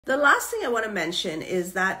The last thing I want to mention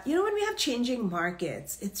is that, when we have changing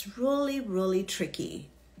markets, it's really, really tricky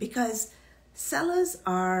because sellers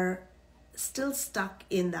are still stuck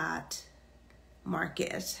in that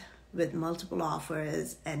market with multiple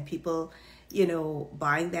offers and people,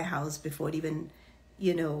 buying their house before it even,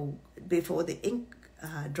 before the ink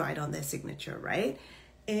dried on their signature, right?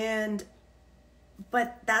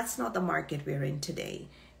 But that's not the market we're in today.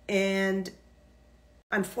 And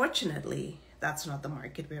unfortunately, that's not the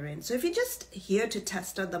market we're in. So if you're just here to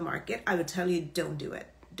test out the market, I would tell you, don't do it.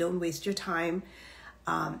 Don't waste your time.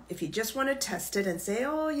 If you just want to test it and say,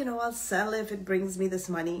 oh, I'll sell if it brings me this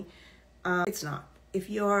money. It's not. If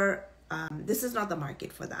you're, this is not the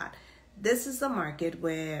market for that. This is the market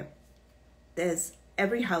where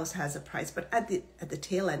every house has a price, but at the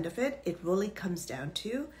tail end of it, it really comes down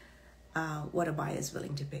to what a buyer is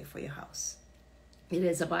willing to pay for your house. It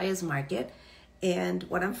is a buyer's market. And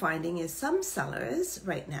what I'm finding is some sellers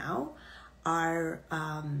right now are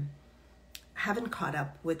haven't caught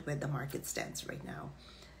up with where the market stands right now.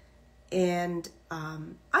 And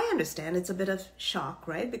I understand it's a bit of shock,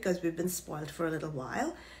 right? Because we've been spoiled for a little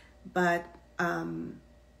while. But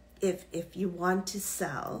if you want to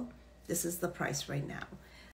sell, this is the price right now.